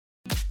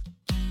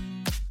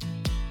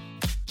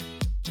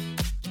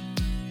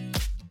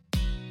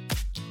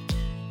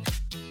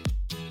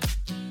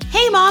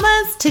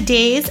mamas!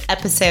 Today's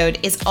episode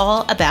is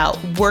all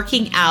about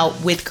working out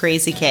with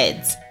crazy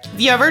kids. Have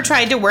you ever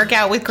tried to work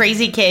out with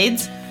crazy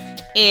kids?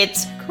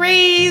 It's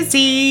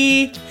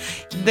crazy.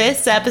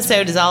 This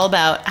episode is all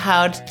about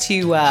how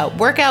to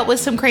work out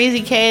with some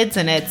crazy kids,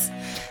 and it's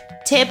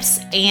tips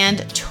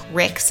and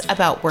tricks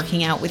about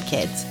working out with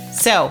kids.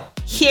 So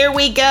here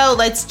we go.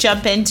 Let's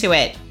jump into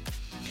it.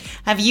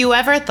 Have you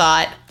ever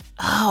thought,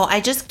 I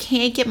just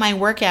can't get my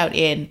workout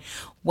in,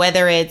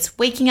 whether it's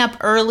waking up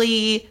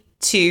early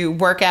to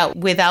work out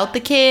without the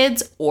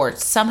kids or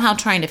somehow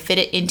trying to fit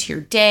it into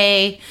your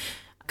day,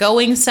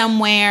 going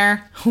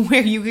somewhere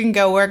where you can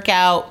go work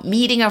out,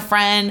 meeting a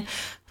friend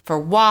for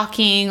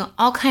walking,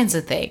 all kinds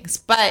of things.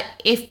 But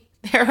if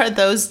there are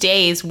those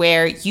days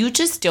where you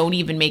just don't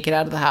even make it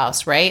out of the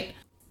house, right?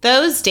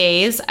 Those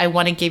days, I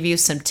want to give you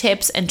some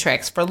tips and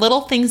tricks for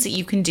little things that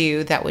you can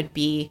do that would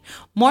be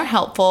more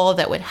helpful,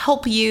 that would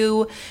help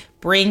you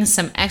bring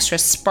some extra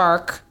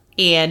spark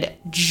and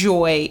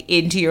joy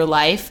into your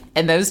life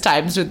and those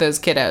times with those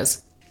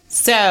kiddos.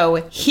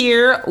 So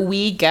here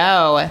we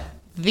go.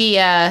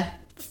 The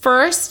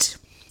first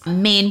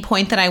main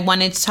point that I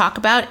wanted to talk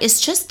about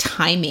is just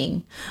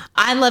timing.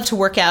 I love to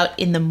work out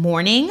in the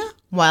morning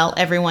while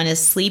everyone is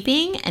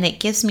sleeping, and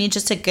it gives me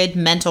just a good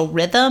mental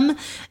rhythm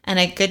and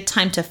a good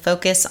time to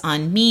focus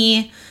on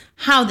me,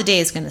 how the day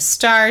is going to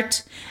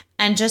start,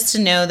 and just to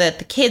know that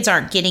the kids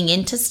aren't getting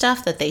into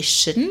stuff that they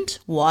shouldn't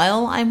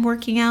while I'm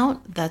working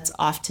out. That's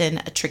often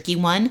a tricky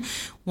one.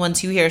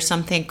 Once you hear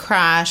something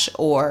crash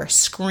or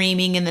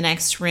screaming in the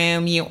next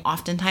room, you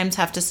oftentimes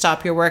have to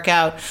stop your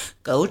workout,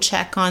 go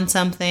check on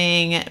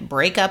something,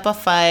 break up a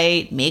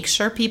fight, make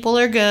sure people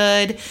are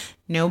good.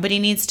 Nobody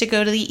needs to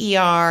go to the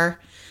ER.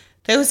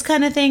 Those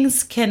kind of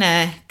things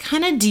can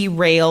kind of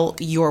derail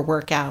your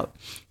workout.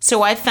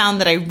 So I found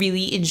that I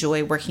really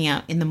enjoy working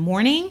out in the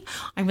morning.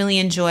 I really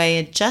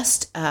enjoy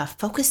just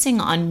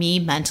focusing on me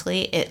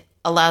mentally. It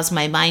allows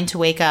my mind to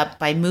wake up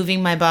by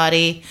moving my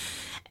body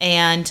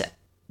and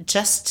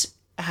just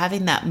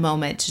having that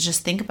moment to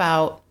just think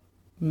about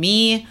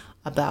me,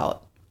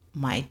 about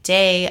my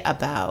day,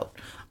 about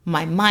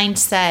my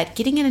mindset,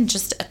 getting in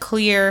just a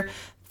clear,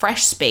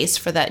 fresh space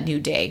for that new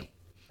day.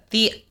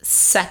 The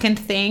second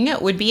thing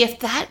would be if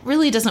that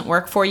really doesn't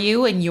work for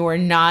you and you're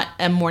not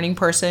a morning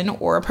person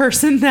or a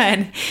person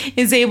that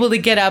is able to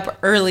get up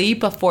early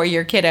before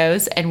your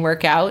kiddos and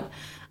work out.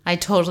 I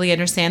totally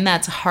understand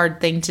that's a hard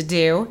thing to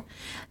do.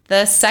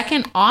 The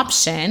second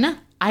option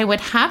I would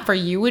have for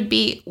you would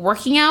be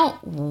working out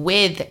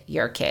with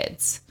your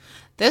kids.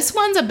 This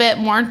one's a bit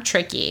more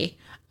tricky.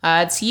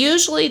 It's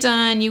usually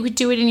done, you could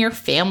do it in your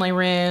family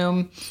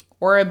room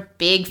or a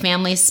big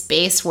family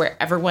space where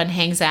everyone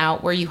hangs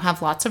out, where you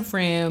have lots of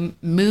room,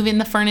 moving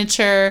the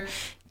furniture,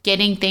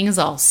 getting things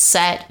all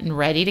set and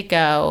ready to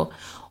go.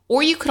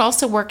 Or you could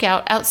also work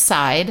out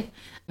outside,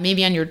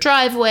 maybe on your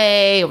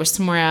driveway or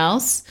somewhere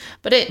else,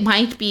 but it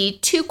might be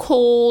too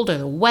cold or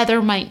the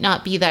weather might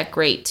not be that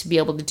great to be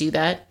able to do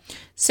that.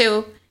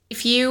 So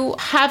if you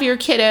have your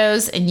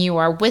kiddos and you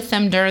are with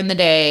them during the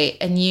day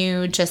and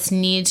you just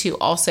need to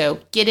also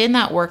get in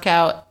that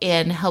workout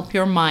and help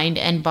your mind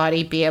and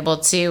body be able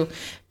to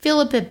feel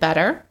a bit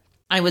better,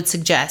 I would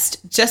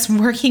suggest just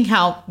working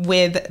out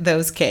with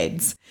those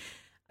kids.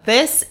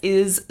 This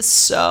is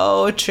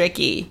so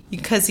tricky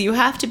because you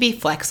have to be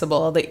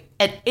flexible.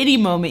 At any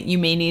moment, you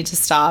may need to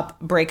stop,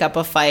 break up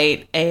a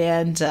fight,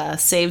 and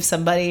save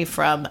somebody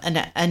from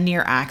a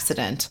near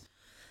accident.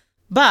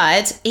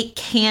 But it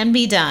can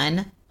be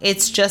done.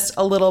 It's just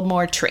a little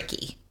more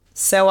tricky.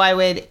 So I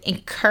would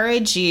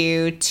encourage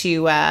you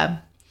to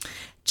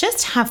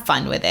just have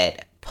fun with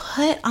it.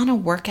 Put on a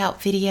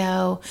workout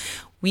video.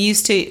 I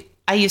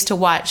used to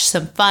watch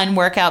some fun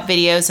workout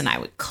videos, and I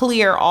would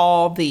clear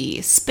all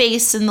the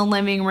space in the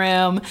living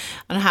room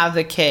and have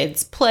the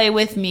kids play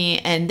with me,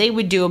 and they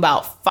would do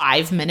about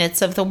 5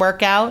 minutes of the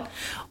workout,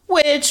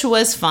 which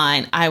was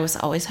fine. I was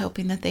always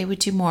hoping that they would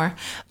do more,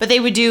 but they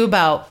would do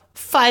about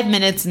 5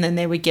 minutes and then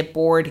they would get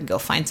bored and go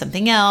find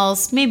something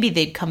else. Maybe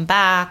they'd come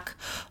back,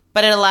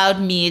 but it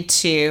allowed me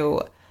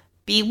to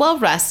be well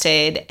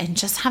rested and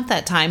just have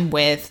that time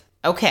with,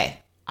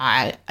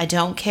 I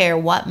don't care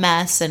what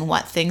mess and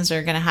what things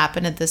are going to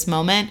happen at this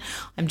moment.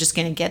 I'm just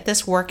going to get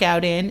this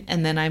workout in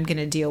and then I'm going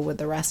to deal with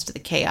the rest of the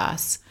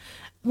chaos.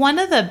 One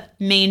of the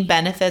main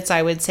benefits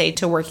I would say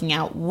to working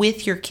out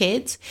with your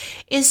kids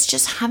is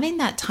just having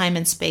that time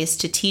and space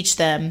to teach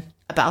them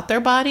about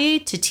their body,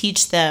 to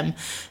teach them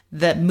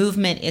that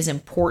movement is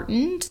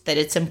important, that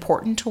it's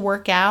important to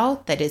work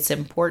out, that it's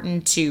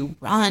important to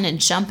run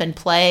and jump and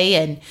play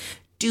and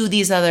do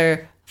these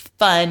other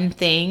fun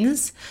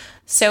things.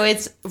 So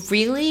it's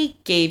really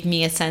gave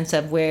me a sense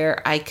of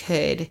where I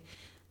could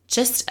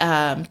just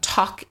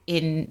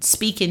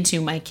speak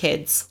into my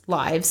kids'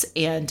 lives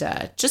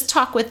and just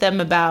talk with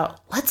them about,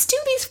 let's do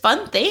these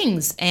fun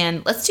things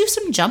and let's do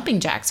some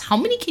jumping jacks. How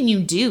many can you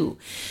do?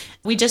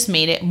 We just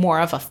made it more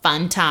of a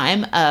fun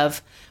time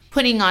of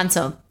putting on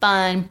some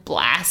fun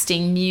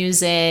blasting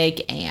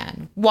music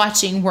and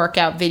watching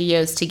workout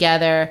videos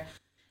together.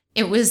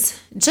 It was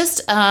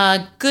just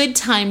a good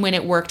time when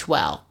it worked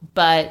well,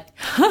 but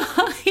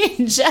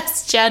in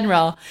just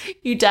general,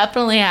 you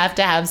definitely have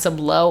to have some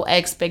low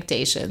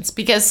expectations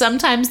because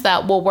sometimes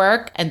that will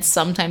work and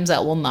sometimes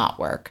that will not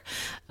work.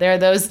 There are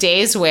those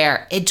days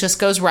where it just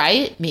goes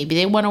right. Maybe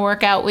they want to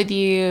work out with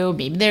you.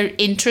 Maybe they're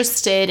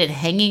interested in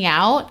hanging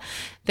out.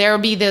 There will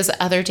be those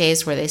other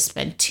days where they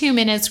spend 2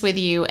 minutes with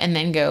you and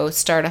then go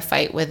start a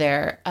fight with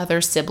their other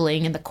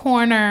sibling in the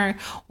corner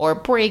or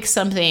break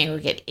something or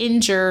get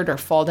injured or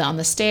fall down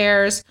the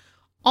stairs.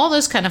 All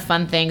those kind of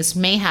fun things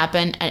may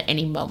happen at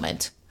any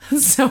moment.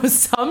 So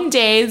some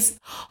days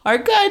are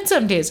good,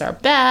 some days are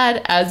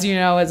bad. As you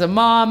know, as a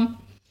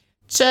mom,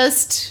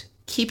 just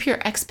keep your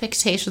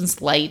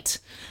expectations light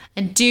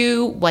and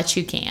do what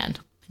you can.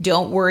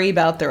 Don't worry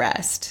about the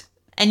rest.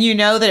 And you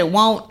know that it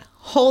won't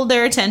hold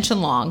their attention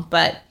long,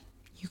 but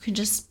you can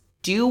just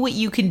do what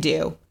you can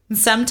do. And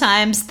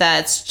sometimes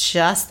that's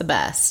just the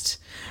best.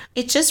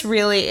 It just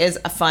really is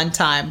a fun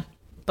time,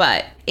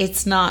 but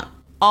it's not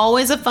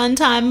always a fun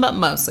time, but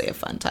mostly a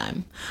fun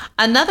time.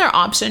 Another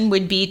option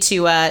would be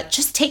to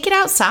just take it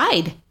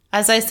outside.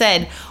 As I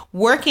said,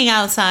 working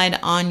outside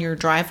on your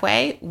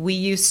driveway, we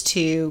used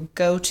to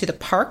go to the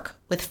park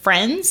with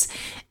friends,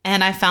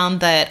 and I found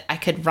that I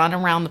could run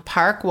around the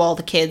park while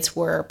the kids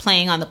were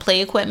playing on the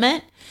play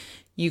equipment.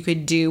 You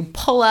could do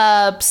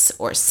pull-ups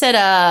or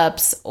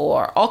sit-ups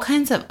or all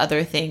kinds of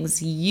other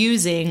things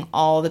using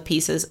all the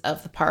pieces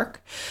of the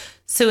park.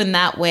 So in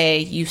that way,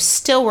 you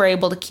still were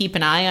able to keep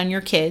an eye on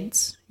your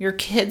kids. Your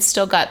kids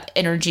still got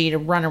energy to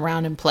run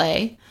around and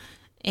play.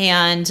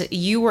 And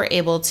you were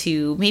able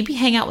to maybe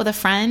hang out with a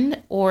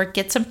friend or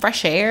get some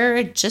fresh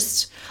air.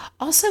 Just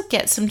also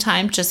get some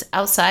time just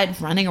outside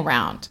running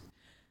around.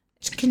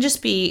 It can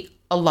just be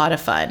a lot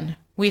of fun.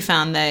 We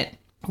found that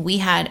we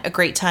had a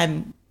great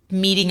time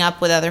meeting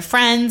up with other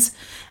friends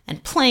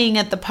and playing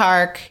at the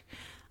park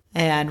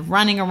and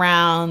running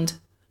around.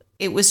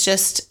 It was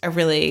just a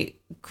really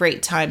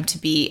great time to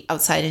be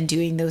outside and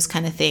doing those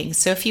kind of things.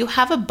 So if you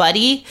have a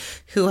buddy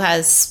who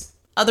has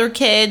other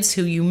kids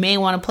who you may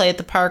want to play at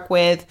the park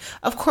with,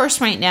 of course,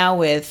 right now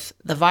with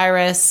the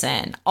virus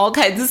and all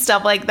kinds of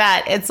stuff like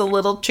that, it's a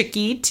little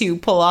tricky to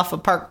pull off a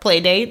park play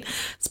date,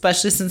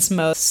 especially since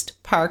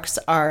most parks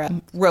are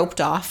roped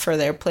off for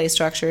their play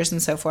structures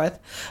and so forth.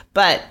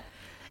 But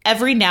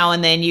every now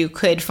and then you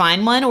could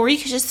find one, or you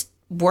could just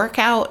work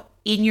out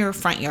in your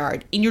front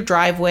yard, in your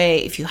driveway.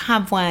 If you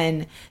have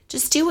one,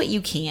 just do what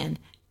you can.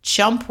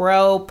 Jump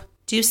rope,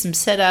 do some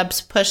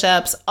sit-ups,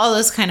 push-ups, all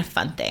those kind of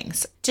fun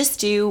things. Just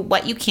do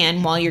what you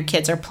can while your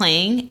kids are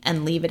playing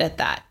and leave it at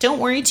that. Don't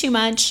worry too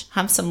much.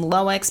 Have some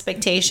low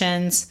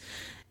expectations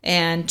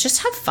and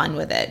just have fun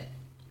with it.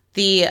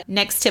 The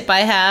next tip I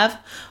have,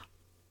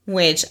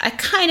 which I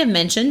kind of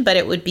mentioned, but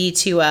it would be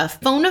to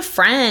phone a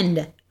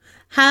friend.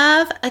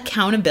 Have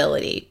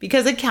accountability,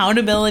 because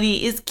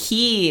accountability is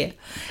key.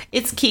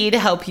 It's key to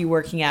help you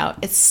working out.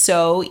 It's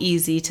so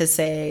easy to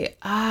say,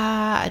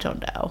 I don't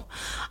know.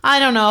 I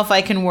don't know if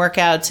I can work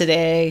out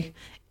today.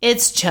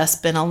 It's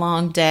just been a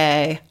long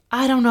day.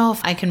 I don't know if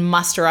I can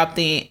muster up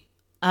the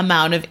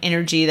amount of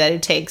energy that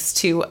it takes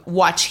to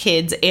watch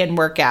kids and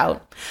work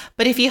out.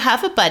 But if you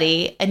have a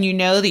buddy and you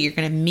know that you're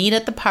going to meet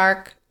at the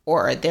park,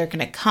 or they're going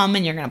to come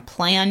and you're going to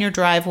play on your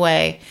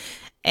driveway,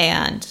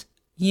 and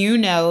you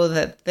know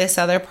that this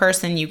other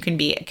person you can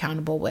be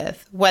accountable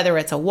with, whether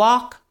it's a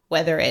walk,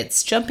 whether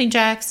it's jumping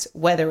jacks,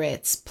 whether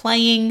it's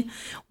playing,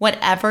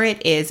 whatever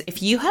it is,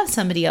 if you have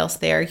somebody else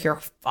there, you're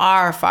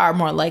far, far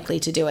more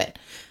likely to do it.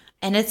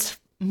 And it's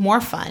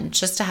more fun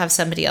just to have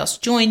somebody else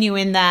join you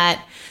in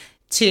that,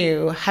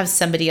 to have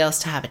somebody else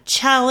to have a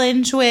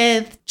challenge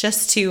with,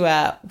 just to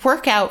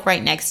work out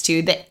right next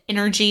to. The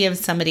energy of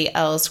somebody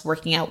else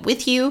working out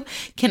with you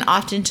can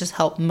often just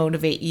help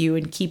motivate you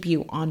and keep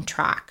you on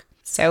track.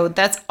 So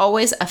that's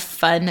always a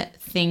fun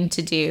thing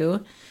to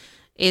do,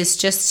 is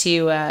just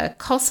to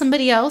call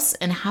somebody else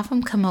and have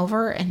them come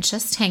over and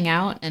just hang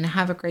out and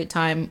have a great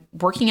time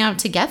working out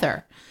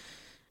together.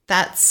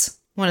 That's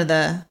one of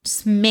the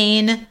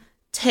main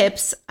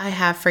tips I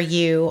have for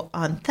you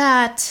on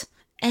that.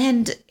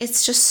 And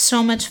it's just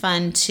so much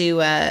fun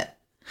to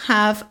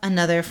have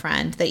another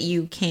friend that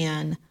you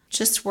can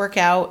just work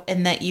out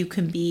and that you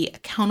can be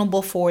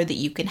accountable for, that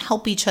you can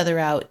help each other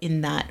out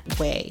in that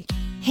way.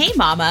 Hey,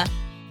 mama.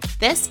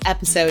 This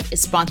episode is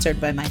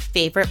sponsored by my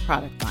favorite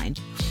product line.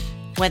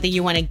 Whether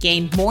you want to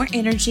gain more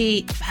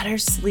energy, better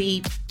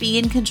sleep, be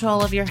in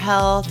control of your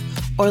health,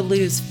 or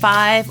lose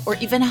 5 or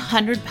even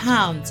 100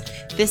 pounds,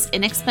 this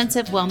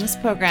inexpensive wellness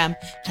program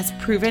has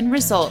proven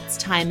results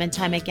time and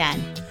time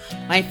again.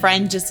 My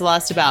friend just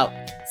lost about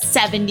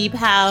 70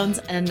 pounds,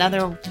 and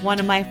another one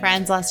of my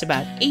friends lost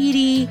about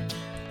 80.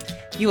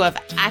 You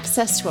have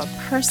access to a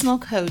personal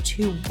coach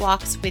who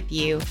walks with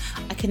you,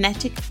 a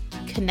connected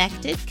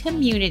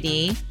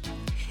community,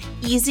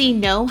 easy,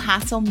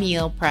 no-hassle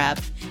meal prep,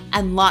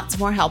 and lots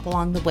more help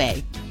along the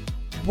way.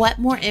 What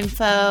more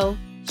info?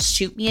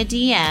 Shoot me a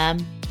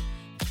DM,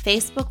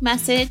 Facebook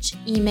message,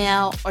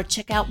 email, or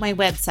check out my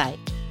website,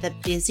 The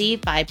Busy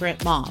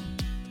Vibrant Mom.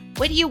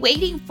 What are you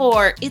waiting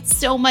for? It's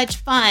so much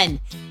fun.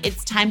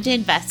 It's time to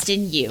invest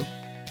in you.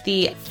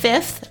 The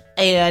fifth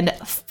and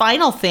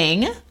final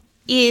thing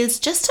is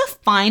just to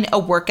find a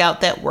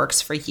workout that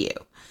works for you.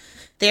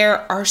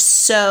 There are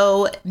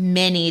so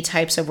many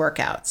types of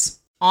workouts,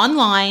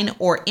 online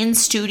or in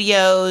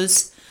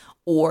studios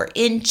or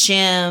in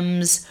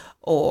gyms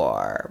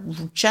or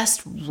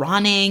just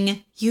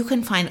running. You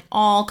can find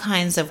all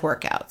kinds of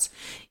workouts.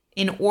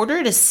 In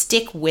order to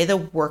stick with a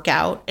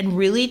workout and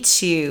really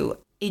to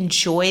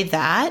enjoy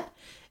that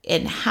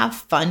and have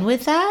fun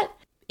with that,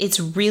 it's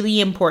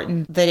really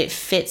important that it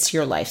fits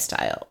your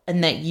lifestyle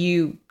and that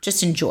you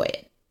just enjoy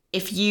it.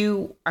 If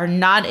you are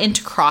not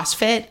into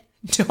CrossFit,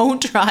 don't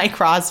try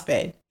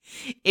CrossFit.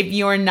 If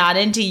you're not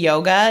into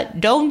yoga,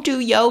 don't do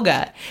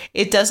yoga.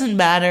 It doesn't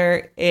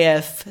matter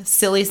if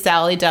Silly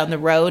Sally down the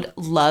road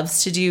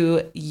loves to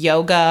do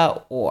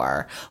yoga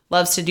or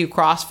loves to do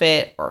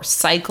CrossFit or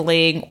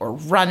cycling or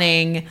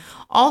running,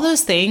 all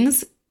those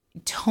things.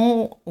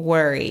 Don't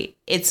worry.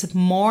 It's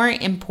more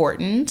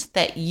important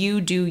that you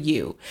do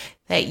you,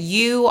 that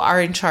you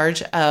are in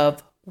charge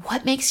of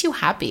what makes you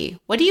happy.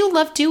 What do you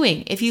love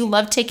doing? If you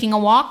love taking a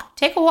walk,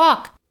 take a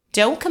walk.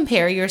 Don't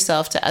compare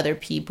yourself to other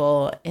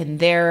people and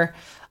their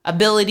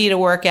ability to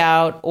work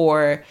out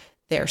or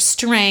their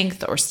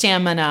strength or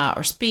stamina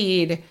or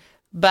speed,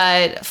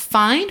 but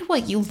find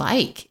what you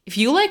like. If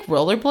you like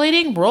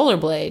rollerblading,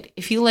 rollerblade.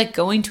 If you like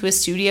going to a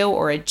studio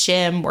or a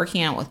gym,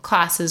 working out with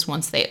classes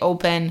once they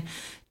open,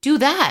 do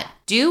that.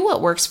 Do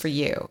what works for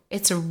you.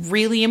 It's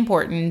really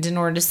important in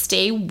order to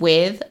stay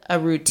with a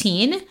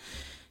routine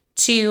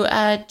to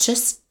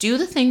just do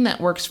the thing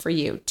that works for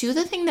you. Do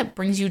the thing that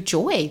brings you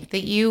joy,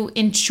 that you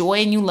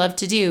enjoy and you love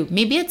to do.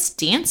 Maybe it's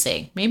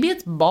dancing. Maybe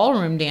it's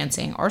ballroom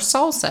dancing or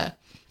salsa.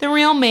 The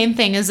real main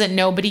thing is that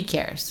nobody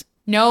cares.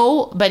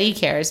 Nobody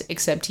cares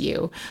except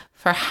you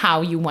for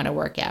how you want to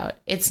work out.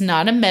 It's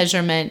not a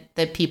measurement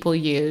that people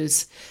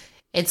use.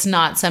 It's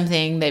not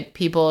something that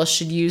people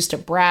should use to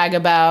brag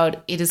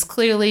about. It is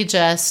clearly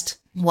just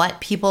what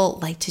people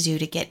like to do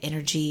to get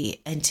energy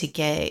and to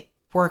get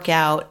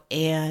workout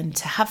and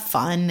to have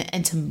fun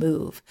and to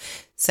move.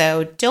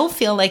 So don't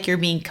feel like you're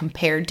being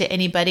compared to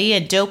anybody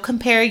and don't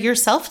compare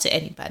yourself to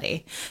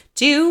anybody.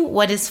 Do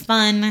what is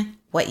fun,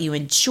 what you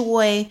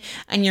enjoy,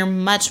 and you're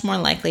much more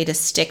likely to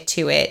stick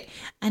to it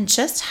and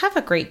just have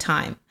a great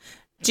time.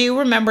 Do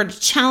remember to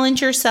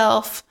challenge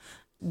yourself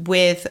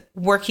with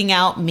working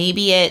out.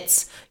 Maybe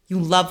it's you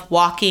love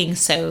walking,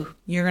 so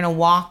you're going to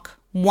walk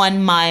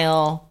 1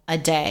 mile a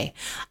day.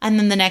 And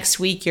then the next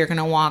week, you're going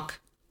to walk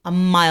 1.5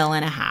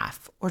 miles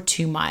or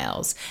 2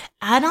 miles.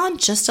 Add on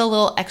just a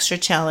little extra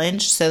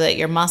challenge so that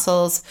your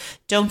muscles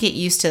don't get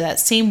used to that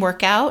same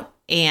workout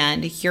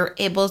and you're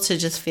able to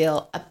just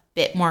feel a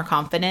bit more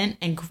confident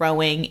and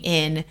growing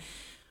in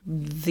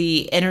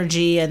the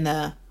energy and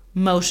the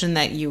motion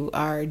that you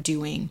are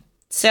doing.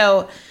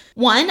 So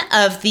one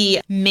of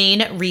the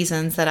main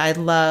reasons that I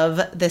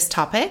love this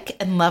topic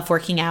and love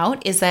working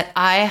out is that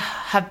I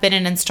have been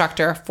an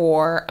instructor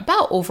for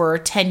about over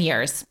 10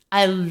 years.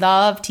 I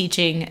love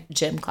teaching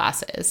gym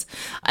classes.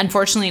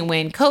 Unfortunately,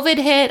 when COVID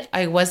hit,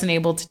 I wasn't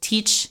able to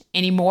teach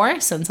anymore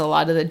since a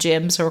lot of the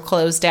gyms were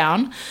closed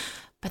down.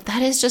 But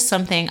that is just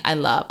something I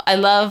love. I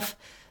love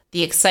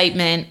the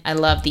excitement. I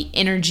love the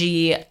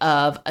energy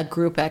of a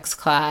Group X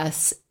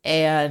class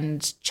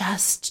and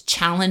just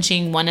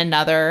challenging one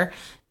another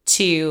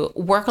to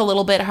work a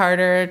little bit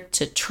harder,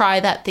 to try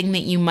that thing that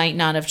you might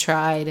not have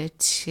tried,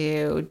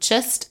 to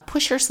just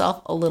push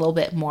yourself a little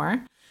bit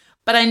more.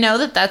 But I know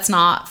that that's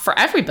not for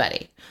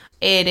everybody.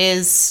 It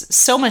is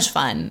so much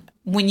fun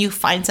when you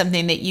find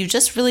something that you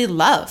just really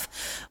love,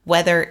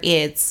 whether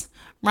it's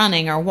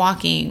running or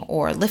walking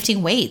or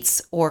lifting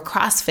weights or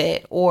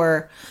CrossFit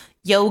or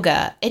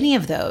yoga, any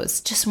of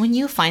those. Just when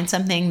you find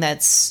something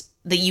that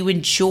you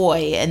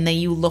enjoy and that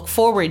you look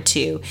forward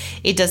to,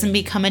 it doesn't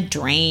become a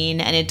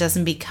drain and it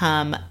doesn't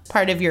become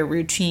part of your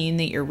routine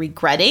that you're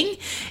regretting.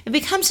 It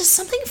becomes just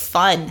something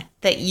fun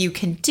that you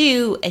can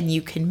do and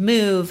you can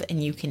move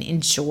and you can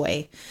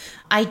enjoy.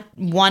 I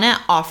want to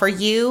offer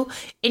you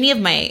any of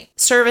my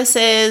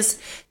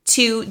services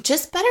to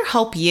just better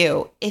help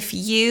you if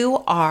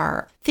you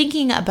are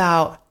thinking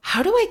about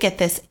how do I get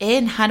this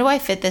in? How do I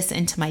fit this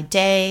into my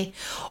day?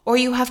 Or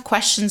you have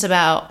questions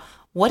about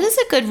what is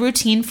a good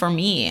routine for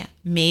me?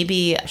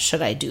 Maybe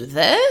should I do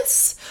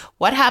this?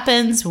 What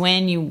happens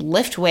when you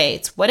lift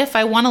weights? What if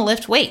I want to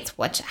lift weights?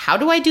 How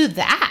do I do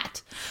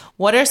that?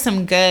 What are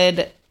some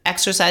good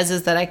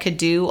exercises that I could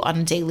do on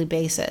a daily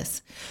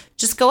basis?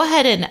 Just go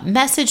ahead and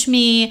message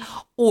me,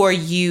 or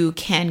you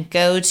can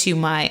go to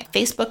my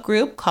Facebook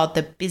group called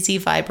The Busy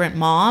Vibrant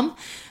Mom.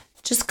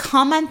 Just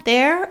comment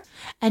there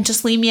and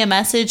just leave me a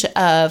message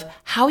of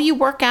how you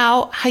work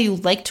out, how you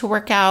like to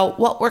work out,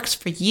 what works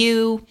for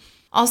you.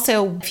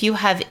 Also, if you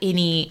have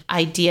any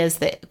ideas,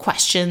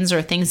 questions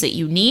or things that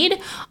you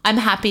need, I'm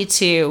happy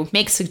to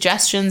make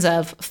suggestions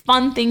of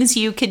fun things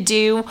you could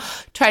do.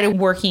 Try to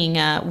working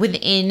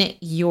within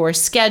your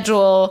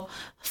schedule.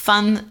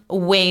 fun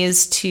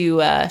ways to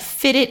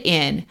fit it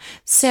in.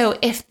 So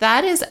if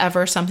that is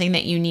ever something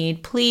that you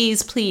need,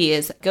 please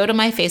go to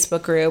my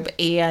Facebook group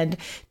and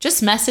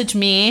just message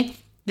me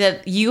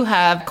that you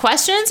have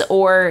questions,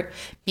 or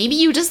maybe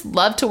you just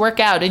love to work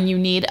out and you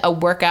need a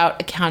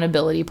workout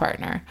accountability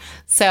partner.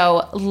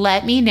 So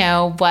let me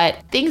know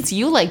what things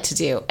you like to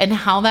do and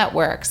how that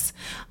works.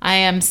 I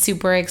am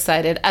super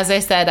excited. As I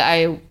said,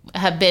 I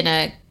have been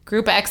a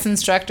Group X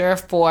instructor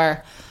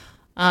for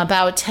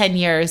about 10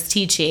 years,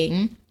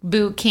 teaching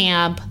boot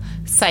camp,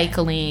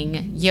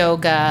 cycling,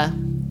 yoga,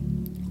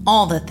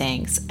 all the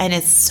things. And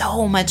it's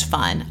so much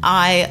fun.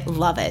 I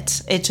love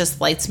it. It just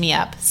lights me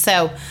up.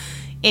 So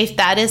if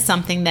that is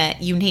something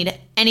that you need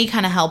any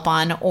kind of help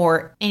on,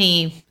 or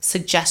any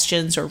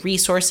suggestions or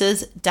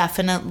resources,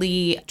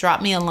 definitely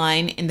drop me a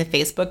line in the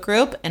Facebook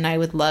group and I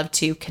would love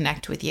to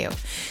connect with you.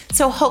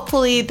 So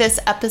hopefully this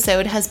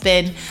episode has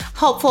been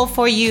helpful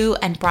for you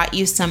and brought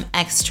you some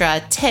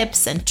extra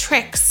tips and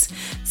tricks,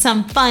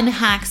 some fun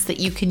hacks that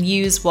you can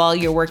use while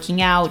you're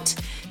working out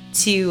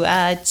to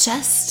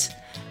just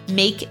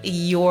make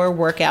your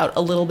workout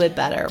a little bit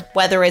better,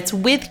 whether it's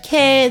with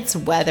kids,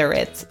 whether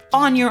it's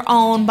on your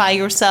own by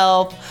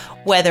yourself,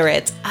 whether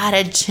it's at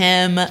a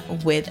gym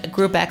with a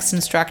Group X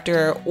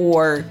instructor,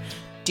 or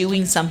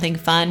doing something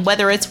fun,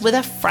 whether it's with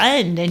a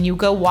friend and you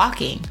go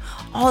walking.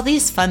 All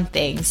these fun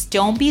things.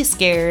 Don't be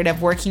scared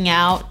of working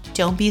out.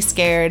 Don't be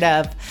scared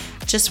of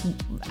just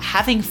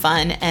having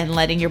fun and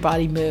letting your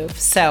body move.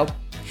 So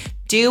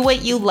do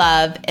what you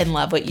love and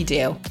love what you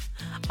do.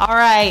 All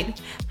right.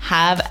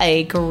 Have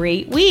a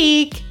great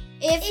week.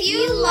 If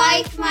you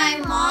like my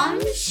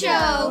mom's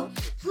show,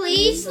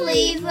 please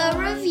leave a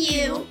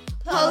review,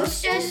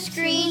 post a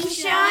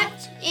screenshot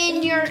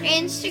in your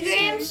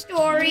Instagram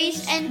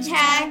stories, and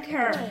tag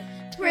her.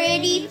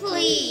 Pretty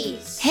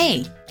please.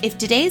 Hey, if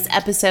today's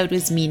episode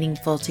was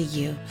meaningful to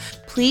you,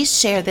 please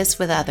share this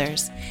with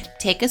others.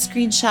 Take a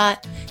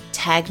screenshot,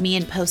 tag me,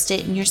 and post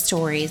it in your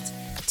stories.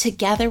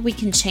 Together we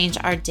can change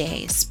our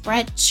day,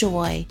 spread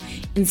joy,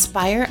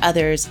 inspire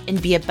others,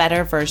 and be a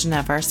better version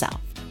of ourselves.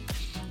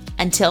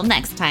 Until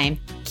next time,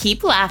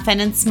 keep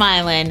laughing and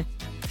smiling.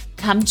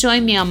 Come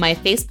join me on my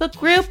Facebook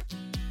group,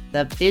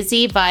 The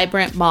Busy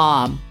Vibrant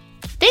Mom.